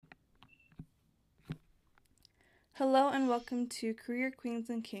Hello and welcome to Career Queens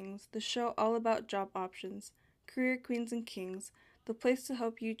and Kings, the show all about job options. Career Queens and Kings, the place to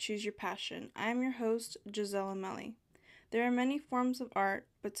help you choose your passion. I am your host, Giselle Lomeli. There are many forms of art,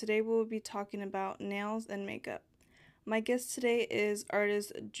 but today we will be talking about nails and makeup. My guest today is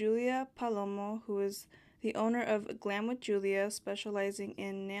artist Julia Palomo, who is the owner of Glammed With Julia, specializing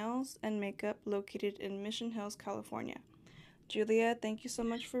in nails and makeup located in Mission Hills, California. Julia, thank you so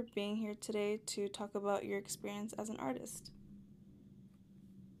much for being here today to talk about your experience as an artist.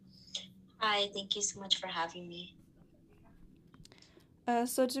 Hi, thank you so much for having me.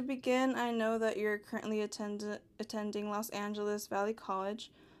 So to begin, I know that you're currently attending Los Angeles Valley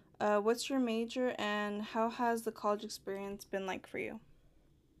College. What's your major and how has the college experience been like for you?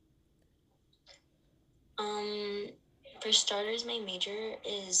 Um, for starters, my major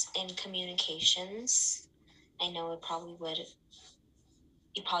is in communications. I know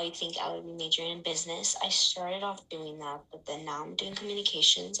you probably think I would be majoring in business. I started off doing that, but then now I'm doing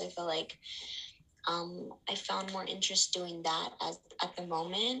communications. I feel like I found more interest doing that at the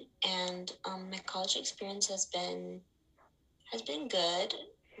moment, and my college experience has been good,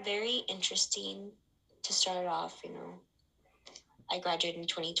 very interesting to start off. I graduated in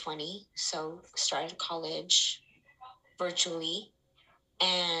 2020, so started college virtually,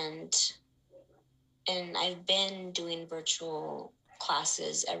 and I've been doing virtual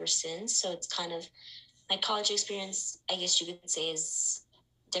classes ever since. So it's kind of my college experience, I guess you could say, is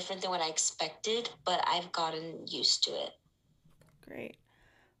different than what I expected, but I've gotten used to it. Great.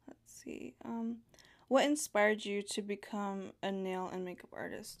 Let's see. What inspired you to become a nail and makeup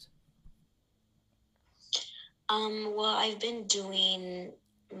artist? Well, I've been doing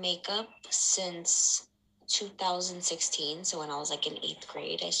makeup since 2016. So when I was like in eighth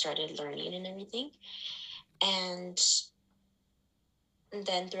grade, I started learning and everything. And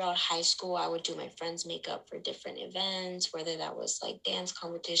then throughout high school, I would do my friends' makeup for different events, whether that was like dance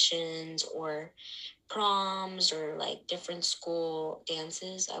competitions or proms or like different school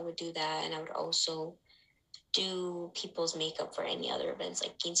dances. I would do that. And I would also do people's makeup for any other events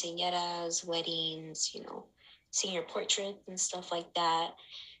like quinceañeras, weddings, senior portraits and stuff like that.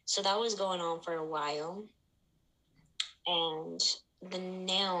 So that was going on for a while. And the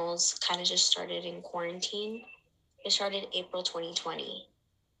nails kind of just started in quarantine. It started April 2020.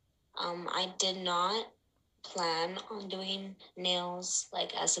 I did not plan on doing nails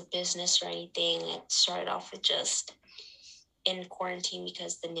like as a business or anything. It started off with just in quarantine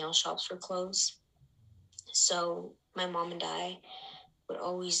because the nail shops were closed. So my mom and I would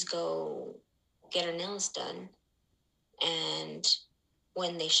always go get our nails done. And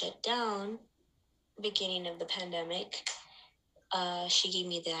when they shut down, beginning of the pandemic, she gave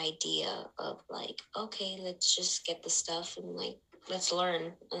me the idea of like, okay, let's just get the stuff and like let's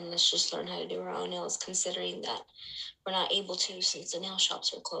learn and let's just learn how to do our own nails, considering that we're not able to since the nail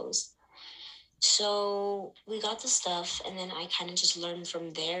shops are closed. So we got the stuff, and then I kind of just learned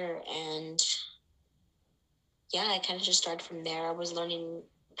from there. And yeah, I kind of just started from there. I was learning,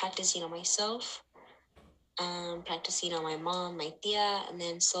 practicing on myself, practicing on my mom, my tia, and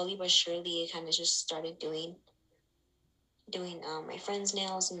then slowly but surely, I kind of just started doing my friends'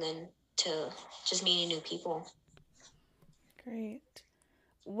 nails, and then to just meeting new people. Great.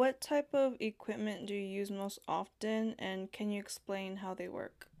 What type of equipment do you use most often and can you explain how they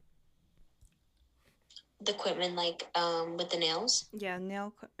work? The equipment, like with the nails. Yeah,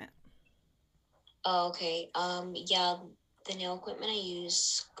 nail equipment. Oh, okay. Yeah, the nail equipment I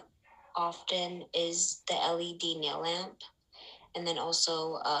use often is the LED nail lamp, and then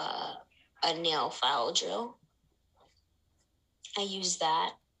also a nail file drill. I use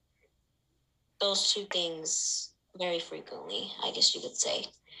that, those two things very frequently, I guess you could say.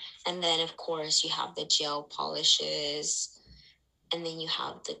 And then, of course, you have the gel polishes, and then you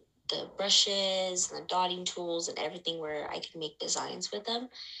have the brushes and the dotting tools and everything where I can make designs with them.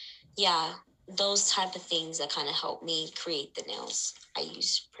 Yeah, those type of things that kind of help me create the nails I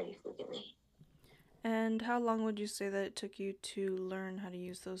use pretty frequently. And how long would you say that it took you to learn how to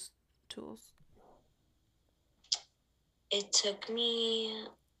use those tools? It took me,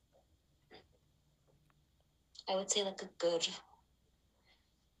 I would say, like a good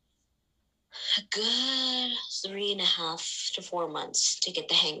 3.5 to 4 months to get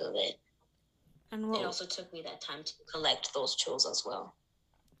the hang of it. And It what also took me that time to collect those tools as well.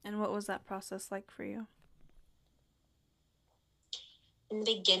 and what was that process like for you? In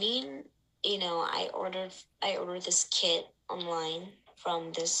the beginning, I ordered this kit online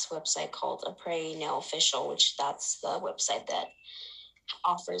from this website called Apres Nail Official, which that's the website that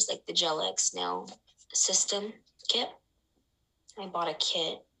offers like the Gel X nail system kit. I bought a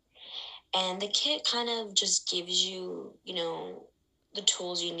kit, And the kit kind of just gives you, the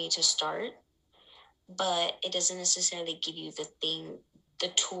tools you need to start, but it doesn't necessarily give you the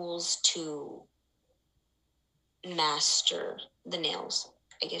tools to master the nails,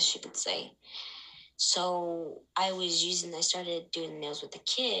 I guess you could say. So I started doing nails with the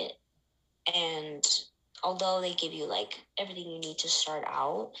kit, and although they give you like everything you need to start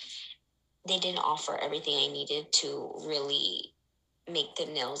out, they didn't offer everything I needed to really make the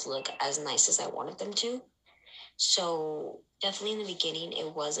nails look as nice as I wanted them to. So definitely in the beginning,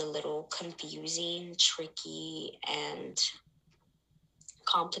 it was a little confusing, tricky, and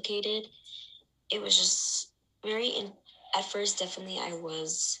complicated. It was just at first, definitely, I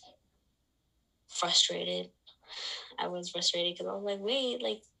was frustrated. I was frustrated because I was like, wait,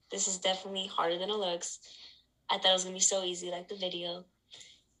 like, this is definitely harder than it looks. I thought it was going to be so easy, like the video.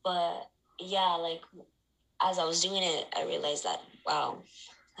 But yeah, like, as I was doing it, I realized that, wow,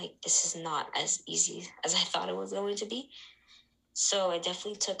 like, this is not as easy as I thought it was going to be. So it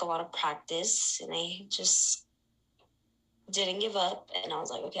definitely took a lot of practice, and I just didn't give up. And I was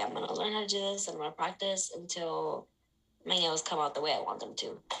like, okay, I'm going to learn how to do this. I'm going to practice until my nails come out the way I want them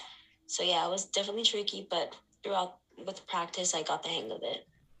to. So yeah, it was definitely tricky, but with practice, I got the hang of it.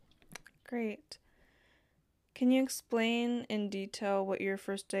 Great. Can you explain in detail what your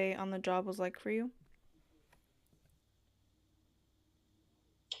first day on the job was like for you?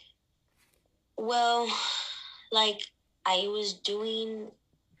 Well, like I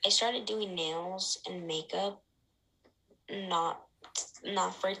started doing nails and makeup, not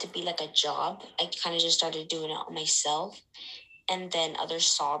not for it to be like a job. I kind of just started doing it on myself, and then others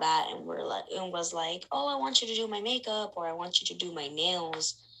saw that and was like, "Oh, I want you to do my makeup, or I want you to do my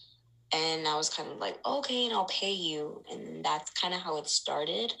nails." And I was kind of like, "Okay, and I'll pay you." And that's kind of how it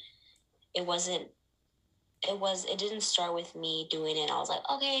started. It wasn't it didn't start with me doing it. I was like,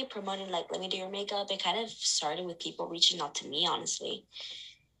 okay, promoting, like, let me do your makeup. It kind of started with people reaching out to me, honestly.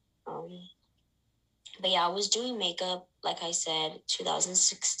 Um, but yeah, I was doing makeup, like I said,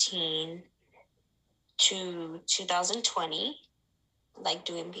 2016 to 2020, like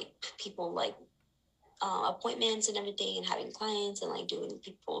doing people like appointments and everything, and having clients and like doing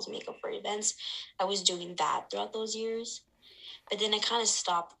people's makeup for events. I was doing that throughout those years. But then I kind of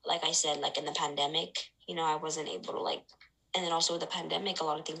stopped, like I said, like in the pandemic, I wasn't able to like, and then also with the pandemic, a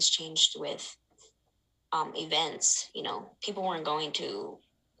lot of things changed with events. People weren't going to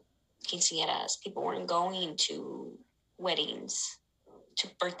quinceañeras, people weren't going to weddings, to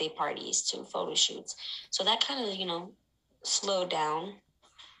birthday parties, to photo shoots. So that kind of, slowed down.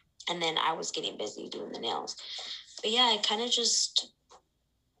 And then I was getting busy doing the nails. But yeah, I kind of just,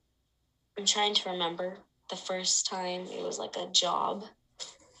 I'm trying to remember the first time it was like a job,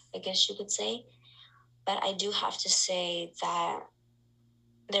 I guess you could say. But I do have to say that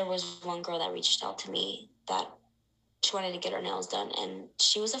there was one girl that reached out to me that she wanted to get her nails done, and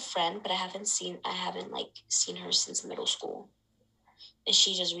she was a friend, but I haven't like seen her since middle school. And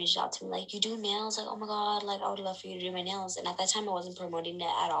she just reached out to me like, you do nails? Like, oh my God, like I would love for you to do my nails. And at that time I wasn't promoting it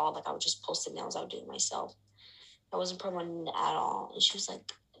at all. Like I would just post the nails I would do myself. I wasn't promoting it at all. And she was like,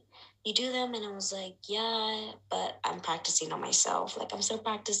 you do them? And I was like, yeah, but I'm practicing on myself. Like I'm still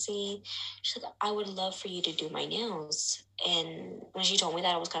practicing. She's like, I would love for you to do my nails. And when she told me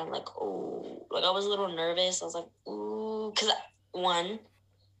that, I was kind of like, oh, like I was a little nervous. I was like, ooh, because one,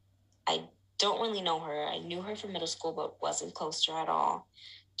 I don't really know her. I knew her from middle school, but wasn't close to her at all.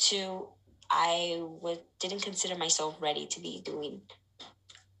 Two, didn't consider myself ready to be doing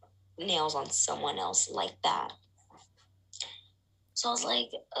nails on someone else like that. So I was like,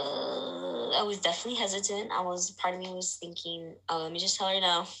 I was definitely hesitant. Part of me was thinking, oh, let me just tell her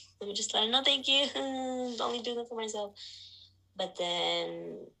no. Let me just let her know, thank you. Only do that for myself. But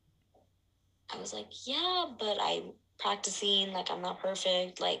then I was like, yeah, but I'm practicing. Like, I'm not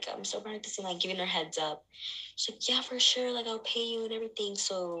perfect. Like, I'm still practicing, like, giving her heads up. She's like, yeah, for sure. Like, I'll pay you and everything.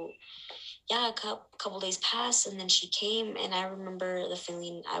 So, yeah, a couple days passed, and then she came, and I remember the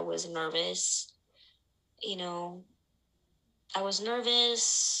feeling. I was nervous. You know, I was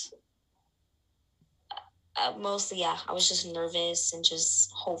nervous. Mostly, yeah, I was just nervous and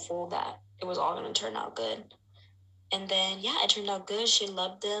just hopeful that it was all going to turn out good. And then, yeah, it turned out good. She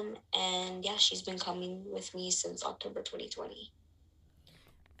loved them. And yeah, she's been coming with me since October 2020.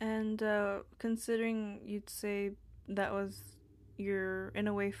 And considering you'd say that was your, in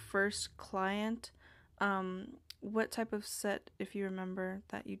a way, first client, what type of set, if you remember,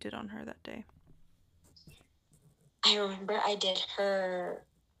 that you did on her that day? I remember I did her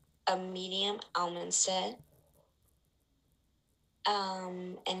a medium almond set.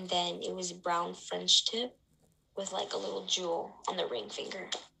 And then it was brown French tip. with like a little jewel on the ring finger.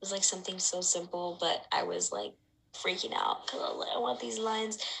 It was like something so simple, but I was like freaking out because I was like, I want these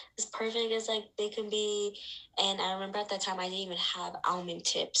lines as perfect as like they can be. And I remember at that time I didn't even have almond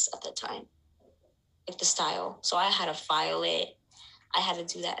tips at the time, like the style. So I had to file it. I had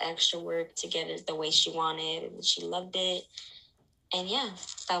to do that extra work to get it the way she wanted, and she loved it. And yeah,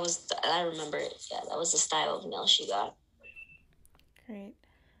 I remember it. Yeah, that was the style of nail she got. Great.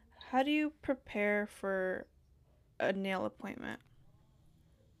 How do you prepare for a nail appointment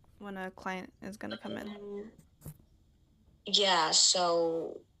when a client is going to come in? Yeah,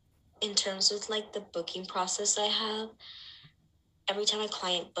 so in terms of like the booking process I have, every time a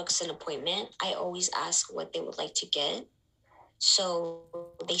client books an appointment, I always ask what they would like to get. So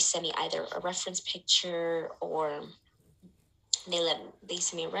they send me either a reference picture or they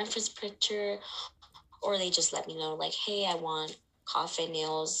send me a reference picture, or they just let me know like, hey, I want coffin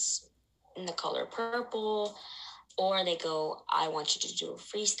nails in the color purple. Or they go, I want you to do a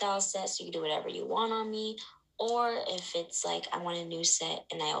freestyle set so you can do whatever you want on me. Or if it's like, I want a new set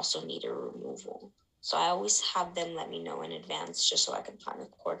and I also need a removal. So I always have them let me know in advance just so I can plan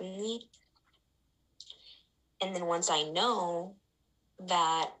accordingly. And then once I know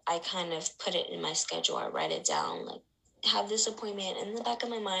that, I kind of put it in my schedule, I write it down, like, have this appointment. In the back of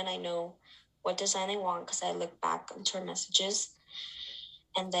my mind, I know what design I want because I look back into our messages.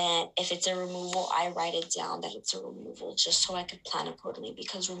 And then if it's a removal, I write it down that it's a removal just so I can plan accordingly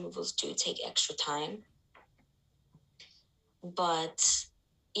because removals do take extra time. But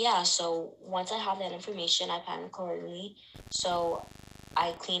yeah, so once I have that information, I plan accordingly. So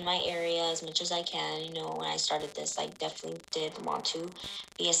I clean my area as much as I can. You know, when I started this, I definitely did want to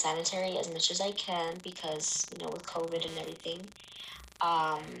be as sanitary as much as I can because, you know, with COVID and everything,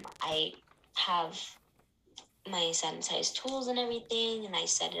 I have my sanitized tools and everything, and I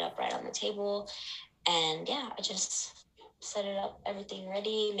set it up right on the table. And yeah, I just set it up, everything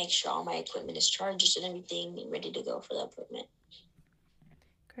ready, make sure all my equipment is charged and everything, and ready to go for the appointment.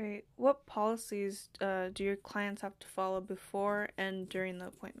 Great. What policies do your clients have to follow before and during the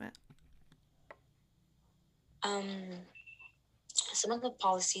appointment? Some of the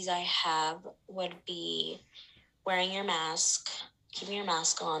policies I have would be wearing your mask, keeping your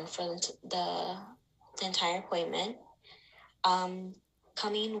mask on for the entire appointment, um,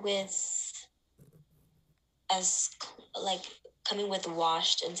 coming with as like coming with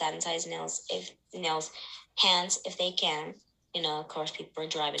washed and sanitized nails, hands if they can. You know, of course, people are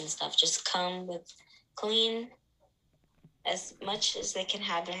driving and stuff. Just come with clean as much as they can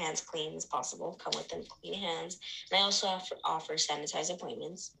have their hands clean as possible. Come with them clean hands. And I also offer sanitizer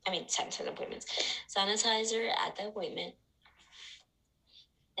appointments. Sanitizer appointments. Sanitizer at the appointment.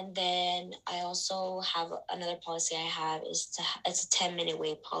 And then I also have another policy I have it's a 10-minute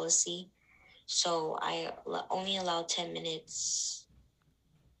wait policy. So I only allow 10 minutes,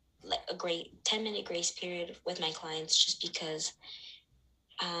 like a great 10-minute grace period with my clients, just because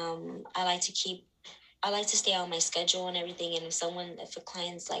I like to stay on my schedule and everything. And if a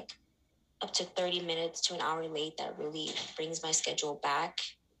client's like up to 30 minutes to an hour late, that really brings my schedule back,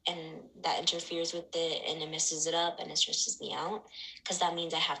 and that interferes with it and it messes it up and it stresses me out because that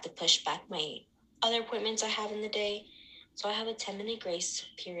means I have to push back my other appointments I have in the day. So I have a 10-minute grace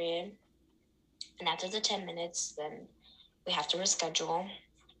period. And after the 10 minutes, then we have to reschedule.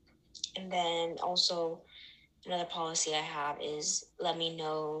 And then also, another policy I have is let me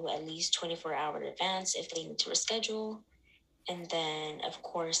know at least 24 hours in advance if they need to reschedule. And then, of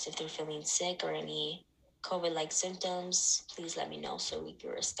course, if they're feeling sick or any COVID like symptoms, please let me know so we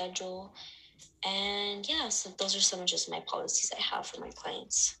can reschedule. And yeah, so those are some of just my policies I have for my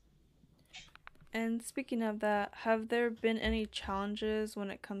clients. And speaking of that, have there been any challenges when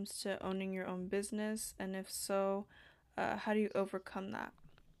it comes to owning your own business? And if so, how do you overcome that?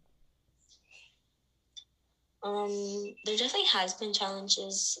 There definitely has been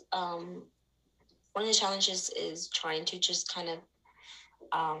challenges. One of the challenges is trying to just kind of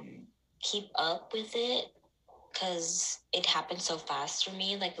keep up with it because it happened so fast for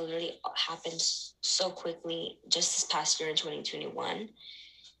me. Like literally happened so quickly just this past year in 2021.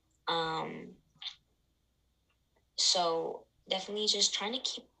 Um, so definitely just trying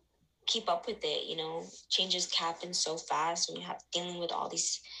to keep up with it. You know, changes happen so fast, and you have dealing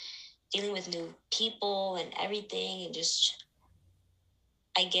with new people and everything, and just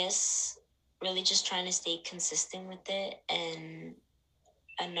I guess really just trying to stay consistent with it. And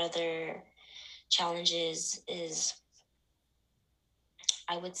another challenge is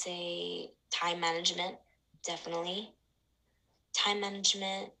I would say time management, definitely time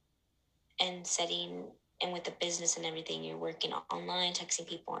management, and setting, and with the business and everything, you're working online, texting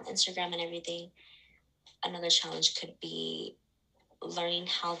people on Instagram and everything. Another challenge could be learning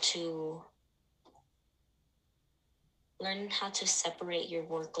how to separate your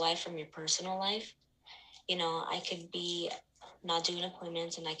work life from your personal life. I could be not doing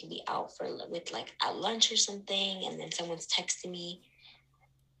appointments and I could be out with like at lunch or something, and then someone's texting me.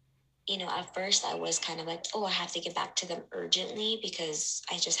 At first I was kind of like, oh, I have to get back to them urgently because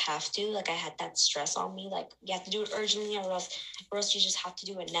I just have to. Like I had that stress on me, like you have to do it urgently or else you just have to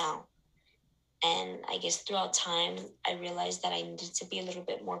do it now. And I guess throughout time, I realized that I needed to be a little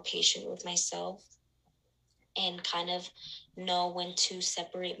bit more patient with myself and kind of know when to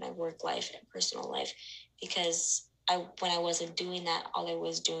separate my work life and personal life, because when I wasn't doing that, all I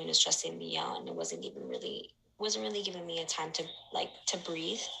was doing was stressing me out, and it wasn't really giving me a time to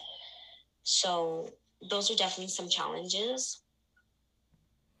breathe. So those are definitely some challenges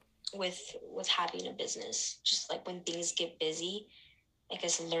with having a business. Just like when things get busy, I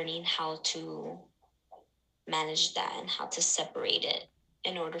guess learning how to manage that and how to separate it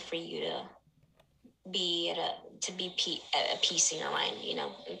in order for you to at a peace in your mind, and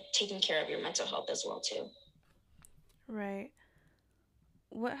taking care of your mental health as well too. Right.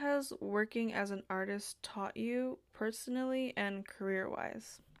 What has working as an artist taught you personally and career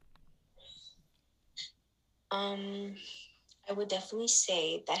wise? I would definitely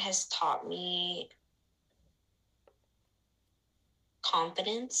say that has taught me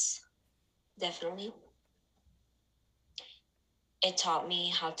confidence. Definitely, it taught me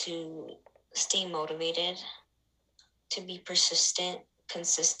how to stay motivated, to be persistent,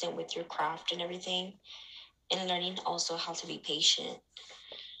 consistent with your craft and everything, and learning also how to be patient.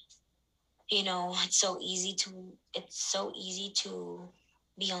 It's so easy to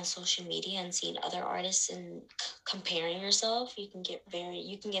be on social media and seeing other artists and comparing yourself. You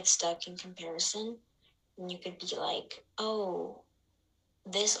can get stuck in comparison, and you could be like, oh,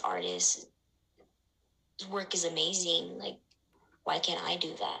 this artist's work is amazing, like why can't I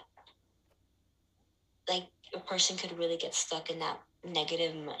do that? Like a person could really get stuck in that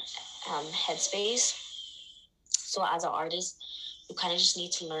negative headspace. So as an artist, you kind of just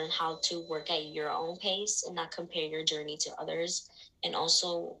need to learn how to work at your own pace and not compare your journey to others, and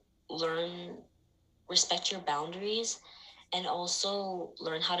also learn respect your boundaries, and also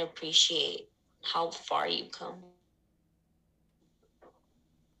learn how to appreciate how far you come.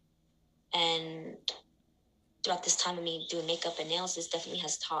 And throughout this time of me doing makeup and nails, this definitely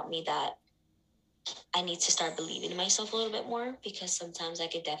has taught me that I need to start believing in myself a little bit more, because sometimes I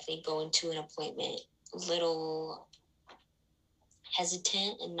could definitely go into an appointment a little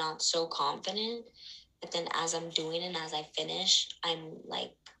hesitant and not so confident. But then as I'm doing it and as I finish, I'm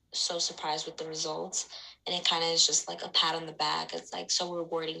like so surprised with the results. And it kind of is just like a pat on the back. It's like so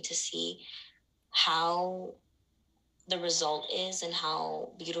rewarding to see how the result is and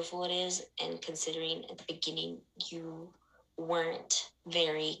how beautiful it is. And considering at the beginning you weren't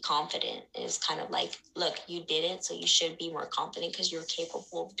very confident, it's kind of like, look, you did it, so you should be more confident because you're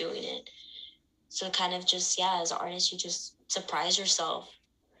capable of doing it. So kind of just, yeah, as an artist, you just surprise yourself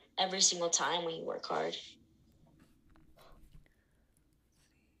every single time when you work hard.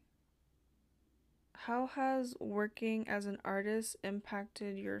 How has working as an artist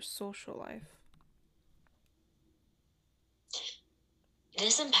impacted your social life? It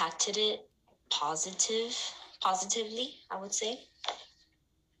has impacted it positively, I would say.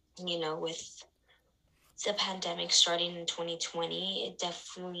 With the pandemic starting in 2020, it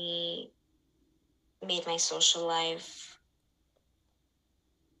definitely made my social life,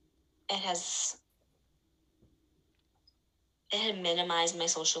 it has it had minimized my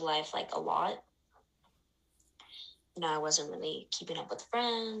social life like a lot. I wasn't really keeping up with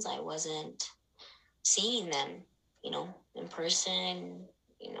friends. I wasn't seeing them, in person.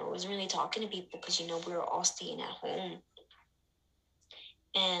 I wasn't really talking to people because, we were all staying at home.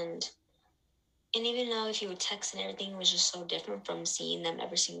 And even though if you would text and everything, it was just so different from seeing them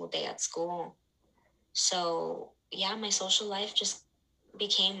every single day at school. So yeah, my social life just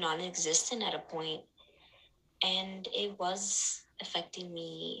became non-existent at a point, and it was affecting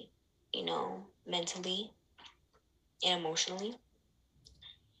me, mentally and emotionally.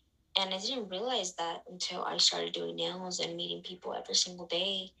 And I didn't realize that until I started doing nails and meeting people every single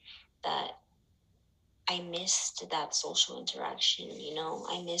day, that I missed that social interaction.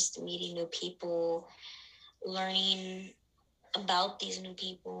 I missed meeting new people, learning about these new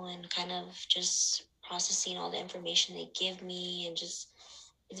people, and kind of just processing all the information they give me. And just,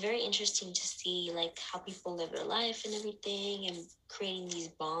 it's very interesting to see like how people live their life and everything, and creating these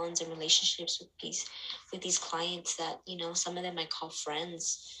bonds and relationships with these clients that, some of them I call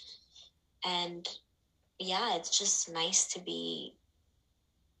friends. And yeah, it's just nice to be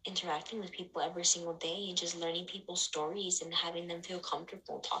interacting with people every single day and just learning people's stories and having them feel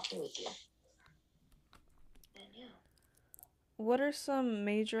comfortable talking with you. And yeah. What are some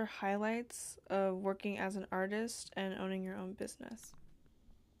major highlights of working as an artist and owning your own business?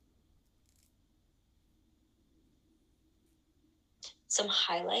 Some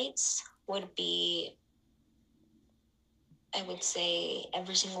highlights would be, I would say,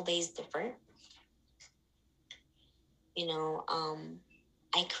 every single day is different. You know,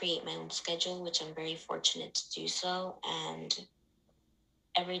 I create my own schedule, which I'm very fortunate to do so. And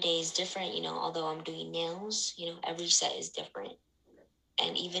every day is different, although I'm doing nails, every set is different.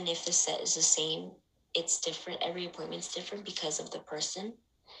 And even if the set is the same, it's different. Every appointment's different because of the person.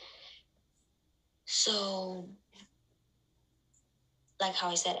 So, like how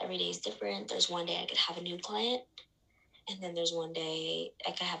I said, every day is different. There's one day I could have a new client, and then there's one day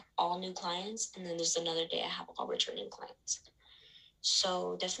I could have all new clients, and then there's another day I have all returning clients.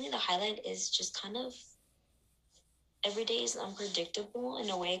 So definitely the highlight is just kind of every day is unpredictable. In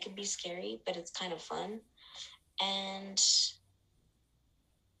a way it can be scary, but it's kind of fun. And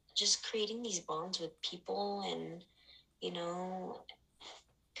just creating these bonds with people and, you know,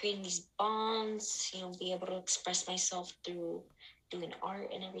 creating these bonds, be able to express myself through doing art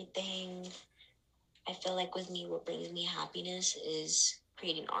and everything. I feel like with me, what brings me happiness is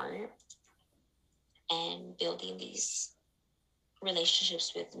creating art and building these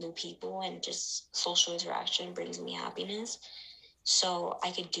relationships with new people, and just social interaction brings me happiness. So I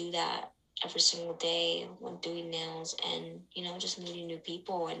could do that every single day when doing nails and, just meeting new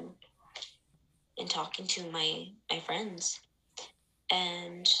people and talking to my friends.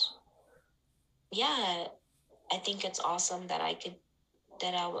 And yeah, I think it's awesome that I'm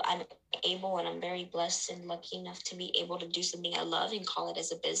able, and I'm very blessed and lucky enough to be able to do something I love and call it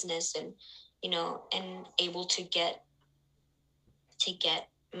as a business, and and able to get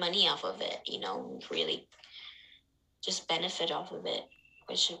money off of it, really just benefit off of it,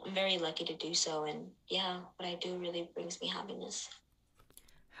 which I'm very lucky to do so. And yeah, what I do really brings me happiness.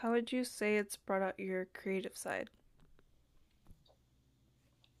 How would you say it's brought out your creative side?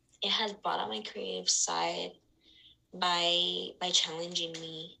 It has brought out my creative side by challenging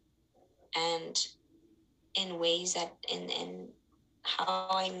me, and in ways that in how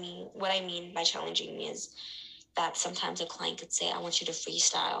I mean what I mean by challenging me is that sometimes a client could say, I want you to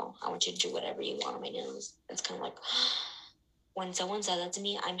freestyle, I want you to do whatever you want on my nails. It's kind of like when someone says that to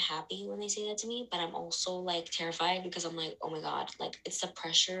me, I'm happy when they say that to me, but I'm also like terrified because I'm like, oh my God, like it's the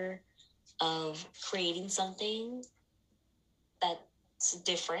pressure of creating something that's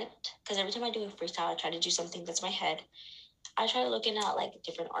different. Because every time I do a freestyle, I try to do something that's my head. I try looking at like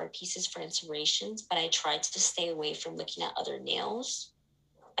different art pieces for inspirations, but I try to stay away from looking at other nails,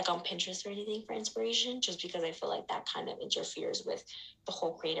 like on Pinterest or anything for inspiration, just because I feel like that kind of interferes with the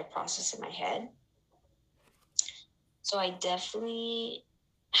whole creative process in my head. So I definitely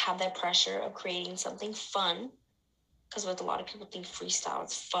have that pressure of creating something fun, because what a lot of people think freestyle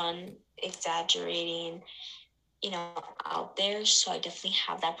is fun, exaggerating, out there. So I definitely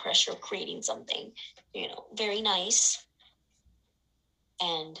have that pressure of creating something, very nice.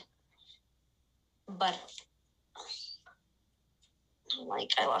 And, but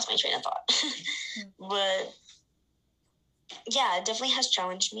like, I lost my train of thought. But yeah, it definitely has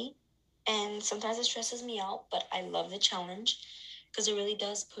challenged me. And sometimes it stresses me out, but I love the challenge because it really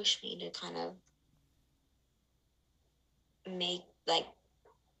does push me to kind of make, like,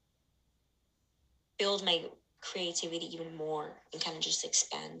 build my creativity even more and kind of just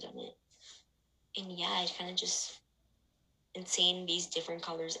expand on it. And yeah, it kind of just, and seeing these different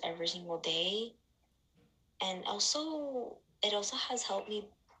colors every single day. And also, it also has helped me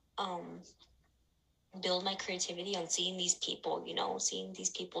um, build my creativity on seeing these people, seeing these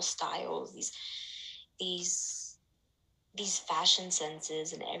people's styles, these these fashion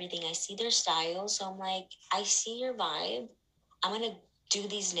senses and everything. I see their style, so I'm like, I see your vibe. I'm gonna do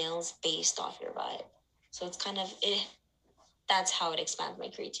these nails based off your vibe. So it's kind of it. That's how it expands my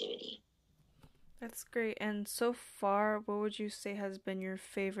creativity. That's great. And so far, what would you say has been your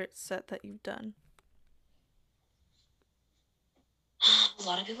favorite set that you've done? A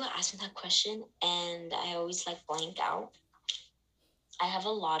lot of people ask me that question, and I always like blank out. I have a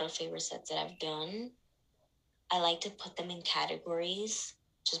lot of favorite sets that I've done. I like to put them in categories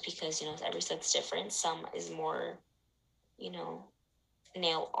just because, every set's different. Some is more, you know,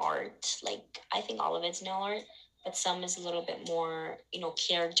 nail art. Like, I think all of it's nail art, but some is a little bit more,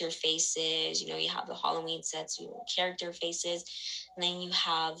 character faces. You have the Halloween sets, character faces. And then you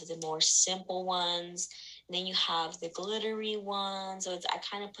have the more simple ones. And then you have the glittery ones. So I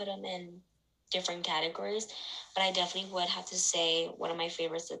kind of put them in different categories, but I definitely would have to say one of my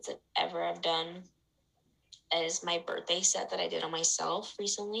favorites that's ever I've done is my birthday set that I did on myself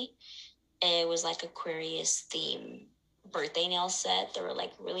recently. It was like Aquarius theme birthday nail set. They were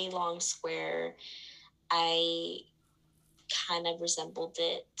like really long square. I kind of resembled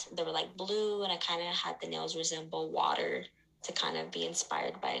it. They were like blue, and I kind of had the nails resemble water to kind of be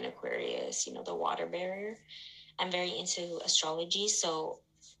inspired by an Aquarius, the water barrier. I'm very into astrology, so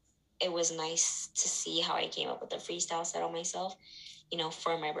it was nice to see how I came up with the freestyle set on myself,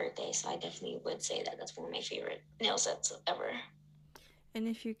 for my birthday. So I definitely would say that that's one of my favorite nail sets ever. And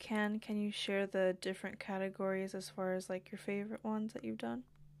if you can you share the different categories as far as like your favorite ones that you've done?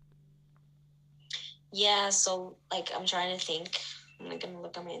 Yeah, so like I'm trying to think. I'm like gonna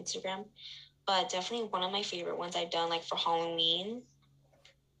look on my Instagram. But definitely one of my favorite ones I've done like for Halloween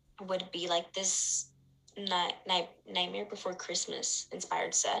would be like this Nightmare Before Christmas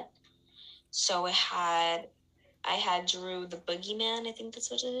inspired set. So I had drew the boogeyman, I think that's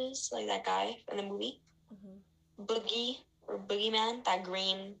what it is, like that guy in the movie. Boogie or Boogeyman, that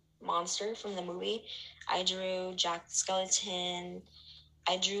green monster from the movie. I drew Jack the Skeleton.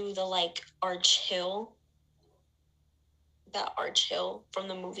 I drew the like that arch hill from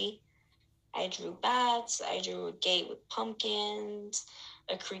the movie. I drew bats. I drew a gate with pumpkins,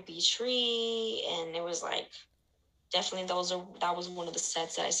 a creepy tree, and it was like definitely that was one of the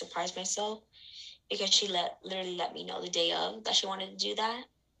sets that I surprised myself because she literally let me know the day of that she wanted to do that,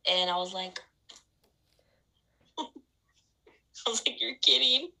 and I was like, you're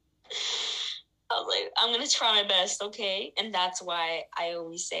kidding. I was like, I'm gonna try my best, okay? And that's why I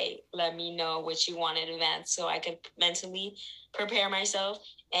always say, let me know what you want in advance so I could mentally prepare myself.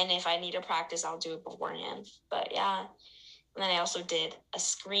 And if I need to practice, I'll do it beforehand. But yeah. And then I also did a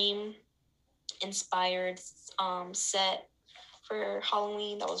Scream inspired set for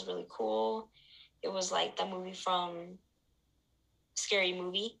Halloween. That was really cool. It was like the movie from Scary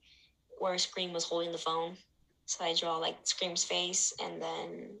Movie where Scream was holding the phone. So I draw like Scream's face and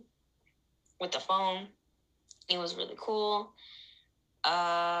then with the phone. It was really cool.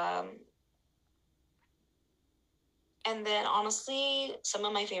 And then honestly, some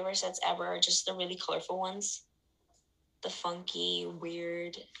of my favorite sets ever are just the really colorful ones. The funky,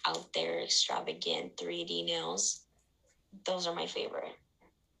 weird, out there, extravagant 3D nails. Those are my favorite.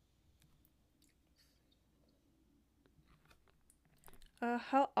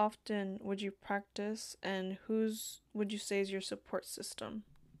 How often would you practice, and whose would you say is your support system?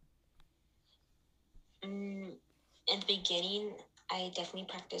 In the beginning, I definitely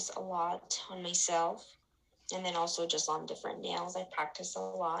practice a lot on myself. And then also just on different nails, I practice a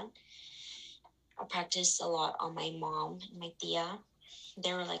lot. I practice a lot on my mom and my tia.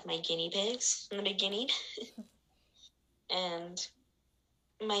 They were like my guinea pigs in the beginning. And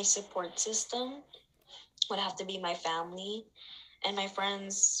my support system would have to be my family and my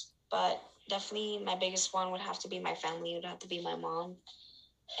friends, but definitely my biggest one would have to be my family. It would have to be my mom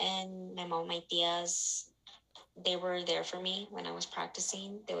and my mom, my tias. They were there for me when I was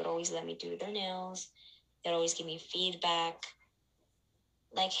practicing. They would always let me do their nails. They'd always give me feedback.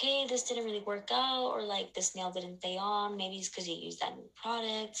 Like, hey, this didn't really work out, or like this nail didn't stay on. Maybe it's because you used that new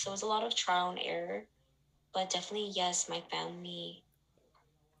product. So it's a lot of trial and error. But definitely, yes, my family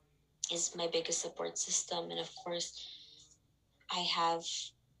is my biggest support system. And of course, I have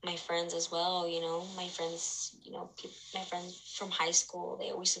my friends as well, my friends, my friends from high school,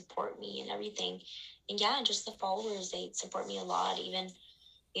 they always support me and everything. And yeah, just the followers, they support me a lot. Even,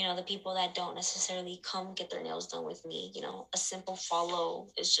 the people that don't necessarily come get their nails done with me, a simple follow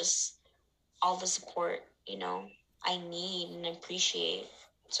is just all the support, I need and appreciate.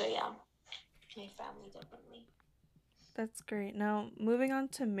 So yeah, my family definitely. That's great. Now, moving on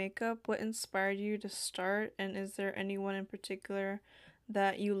to makeup, what inspired you to start, and is there anyone in particular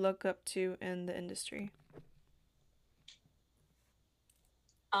that you look up to in the industry?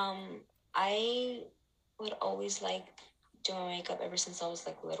 I would always like do my makeup ever since I was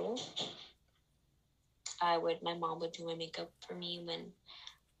like little. My mom would do my makeup for me when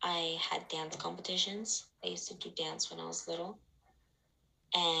I had dance competitions. I used to do dance when I was little.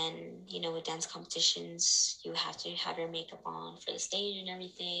 And, with dance competitions, you have to have your makeup on for the stage and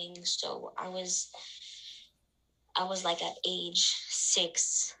everything. So I was like at age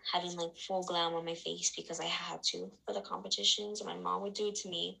 6 having like full glam on my face because I had to for the competitions. And my mom would do it to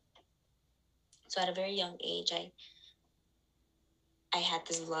me. So at a very young age, I had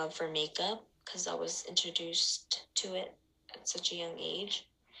this love for makeup because I was introduced to it at such a young age.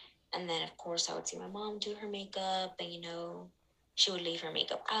 And then, of course, I would see my mom do her makeup, and she would leave her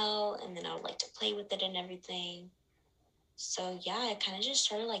makeup out, and then I would like to play with it and everything. So yeah, it kind of just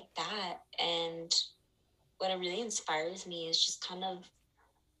started like that. And what really inspires me is just kind of,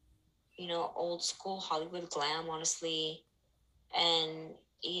 old school Hollywood glam, honestly. And,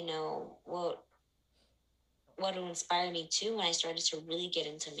 what inspired me too when I started to really get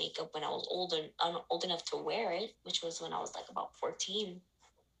into makeup when I was old enough to wear it, which was when I was like about 14,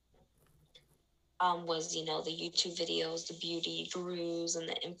 was, the YouTube videos, the beauty gurus and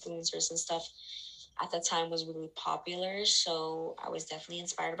the influencers and stuff at the time was really popular. So I was definitely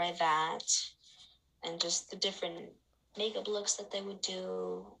inspired by that and just the different makeup looks that they would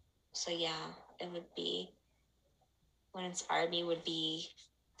do. So yeah, it would be what inspired me would be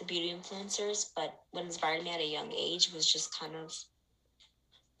the beauty influencers, but what inspired me at a young age was just kind of,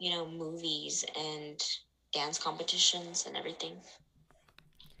 movies and dance competitions and everything.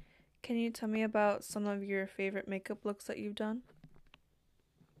 Can you tell me about some of your favorite makeup looks that you've done?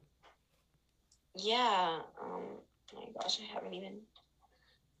 Yeah. Oh my gosh, I haven't even.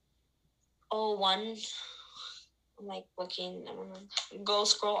 Oh, one. I'm like looking. I'm gonna go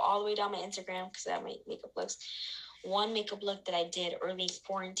scroll all the way down my Instagram because I have my makeup looks. One makeup look that I did early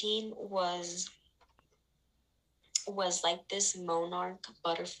quarantine was like this monarch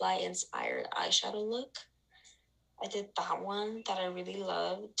butterfly inspired eyeshadow look. I did that one that I really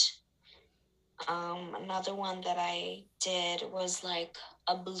loved. Another one that I did was like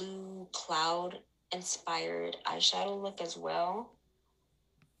a blue cloud inspired eyeshadow look as well.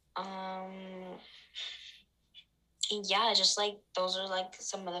 Um, and yeah, just like those are like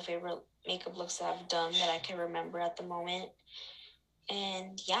some of the favorite makeup looks that I've done that I can remember at the moment.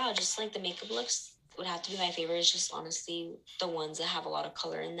 And yeah, just like the makeup looks would have to be my favorite. It's just honestly the ones that have a lot of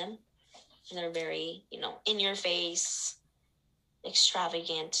color in them. And they're very, in your face,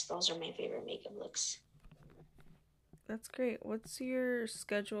 extravagant. Those are my favorite makeup looks. That's great. What's your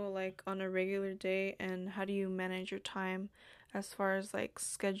schedule like on a regular day, and how do you manage your time as far as like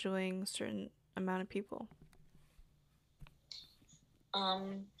scheduling certain amount of people?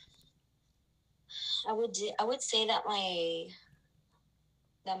 Um, I would say that my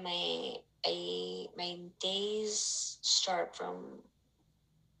days start from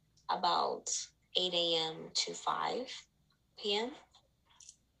about 8 a.m. to 5 p.m.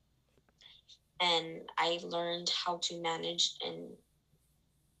 And I learned how to manage and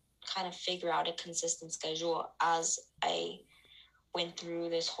kind of figure out a consistent schedule as I went through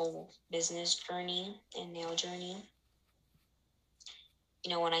this whole business journey and nail journey.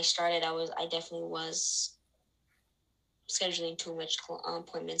 When I started, I definitely was scheduling too much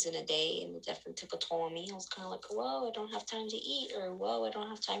appointments in a day, and it definitely took a toll on me. I was kind of like, whoa, I don't have time to eat, or whoa, I don't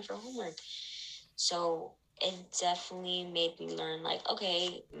have time for homework. So it definitely made me learn, like,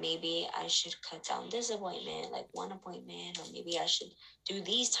 okay, maybe I should cut down this appointment, like one appointment, or maybe I should do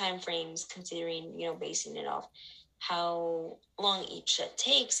these time frames, considering, basing it off how long each set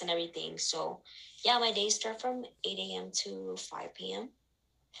takes and everything. So yeah, my days start from 8 a.m. to 5 p.m.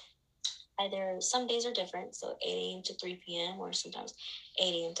 Either some days are different, so 8 a.m. to 3 p.m. or sometimes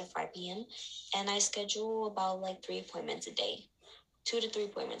 8 a.m. to 5 p.m. And I schedule about like 3 appointments a day, 2 to 3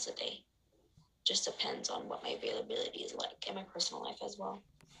 appointments a day. Just depends on what my availability is like in my personal life as well.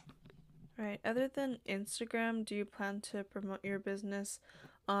 Right. Other than Instagram, do you plan to promote your business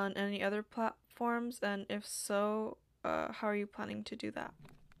on any other platforms? And if so, how are you planning to do that?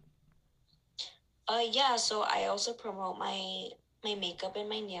 Yeah, so I also promote my makeup and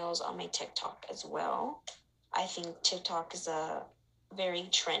my nails on my TikTok as well. I think TikTok is a very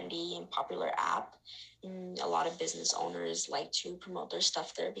trendy and popular app. And a lot of business owners like to promote their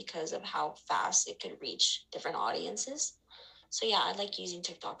stuff there because of how fast it could reach different audiences. So yeah, I like using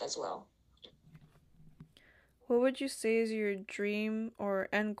TikTok as well. What would you say is your dream or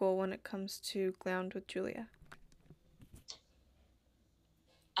end goal when it comes to Glammed with Julia?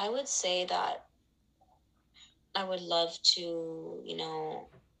 I would say that I would love to,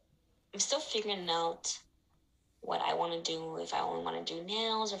 I'm still figuring out what I want to do, if I only want to do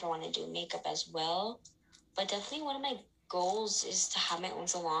nails, or if I want to do makeup as well. But definitely one of my goals is to have my own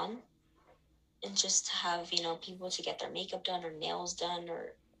salon and just to have, people to get their makeup done or nails done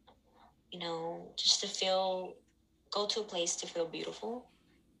or, just to go to a place to feel beautiful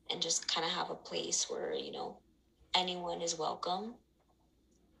and just kind of have a place where, anyone is welcome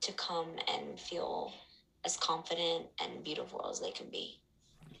to come and feel as confident and beautiful as they can be.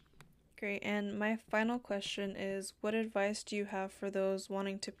 Great. And my final question is, what advice do you have for those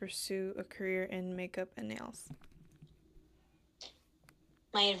wanting to pursue a career in makeup and nails?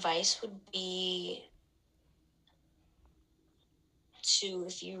 My advice would be to,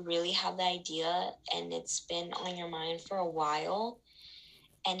 if you really have the idea and it's been on your mind for a while,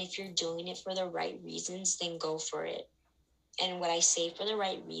 and if you're doing it for the right reasons, then go for it. And what I say for the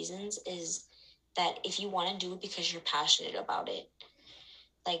right reasons is that if you want to do it because you're passionate about it,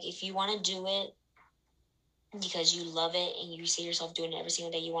 like if you want to do it because you love it and you see yourself doing it every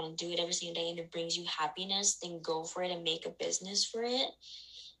single day, you want to do it every single day and it brings you happiness, then go for it and make a business for it.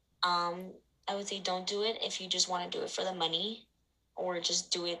 I would say don't do it if you just want to do it for the money, or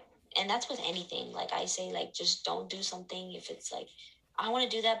just do it. And that's with anything. Like I say, like just don't do something if it's like, I want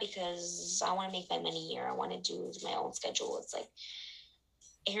to do that because I want to make my money here. I want to do my own schedule. It's like,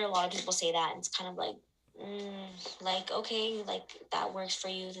 I hear a lot of people say that, and it's kind of like okay, like that works for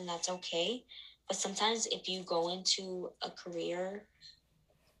you, then that's okay. But sometimes if you go into a career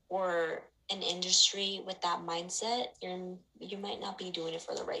or an industry with that mindset, you might not be doing it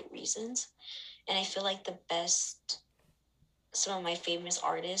for the right reasons. And I feel like some of my famous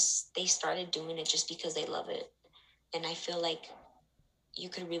artists, they started doing it just because they love it. And I feel like you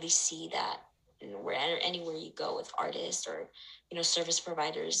could really see that anywhere you go with artists or service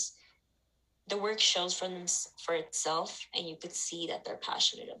providers, the work shows for itself, and you could see that they're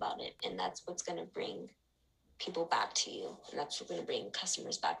passionate about it, and that's what's going to bring people back to you, and that's what's going to bring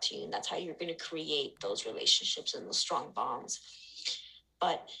customers back to you, and that's how you're going to create those relationships and those strong bonds.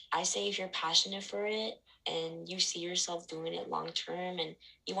 But I say if you're passionate for it and you see yourself doing it long term, and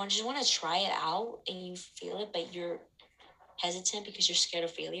you just want to try it out and you feel it, but you're hesitant because you're scared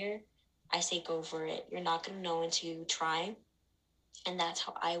of failure, I say go for it. You're not going to know until you try. And that's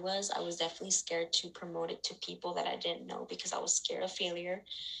how I was. I was definitely scared to promote it to people that I didn't know because I was scared of failure.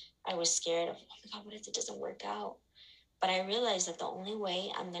 I was scared of, oh my God, what if it doesn't work out? But I realized that the only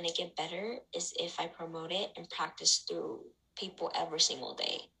way I'm going to get better is if I promote it and practice through people every single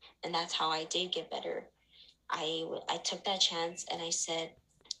day. And that's how I did get better. I took that chance and I said,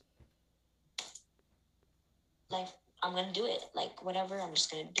 like, I'm going to do it. Like, whatever, I'm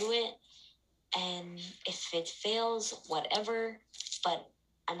just going to do it. And if it fails, whatever. But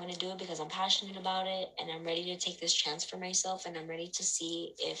I'm going to do it because I'm passionate about it and I'm ready to take this chance for myself, and I'm ready to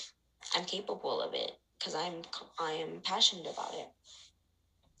see if I'm capable of it because I am passionate about it.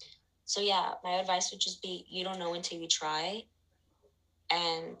 So yeah, my advice would just be you don't know until you try.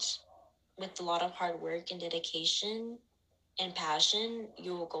 And with a lot of hard work and dedication and passion,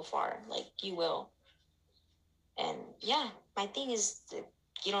 you will go far. Like you will. And yeah, my thing is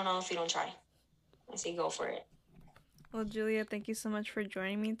you don't know if you don't try. I say go for it. Well, Julia, thank you so much for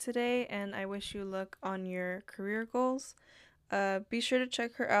joining me today, and I wish you luck on your career goals. Be sure to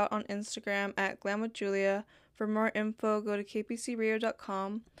check her out on Instagram at Glammed With Julia. For more info, go to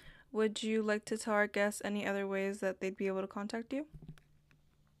kpcradio.com. Would you like to tell our guests any other ways that they'd be able to contact you?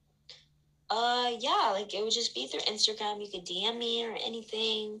 Yeah, like it would just be through Instagram. You could DM me or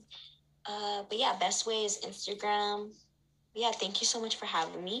anything. But yeah, best way is Instagram. Yeah, thank you so much for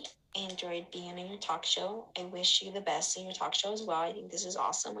having me. I enjoyed being on your talk show. I wish you the best in your talk show as well. I think this is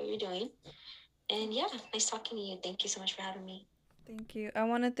awesome what you're doing. And yeah, nice talking to you. Thank you so much for having me. Thank you. I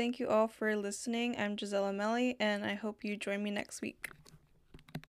want to thank you all for listening. I'm Giselle Lomeli, and I hope you join me next week.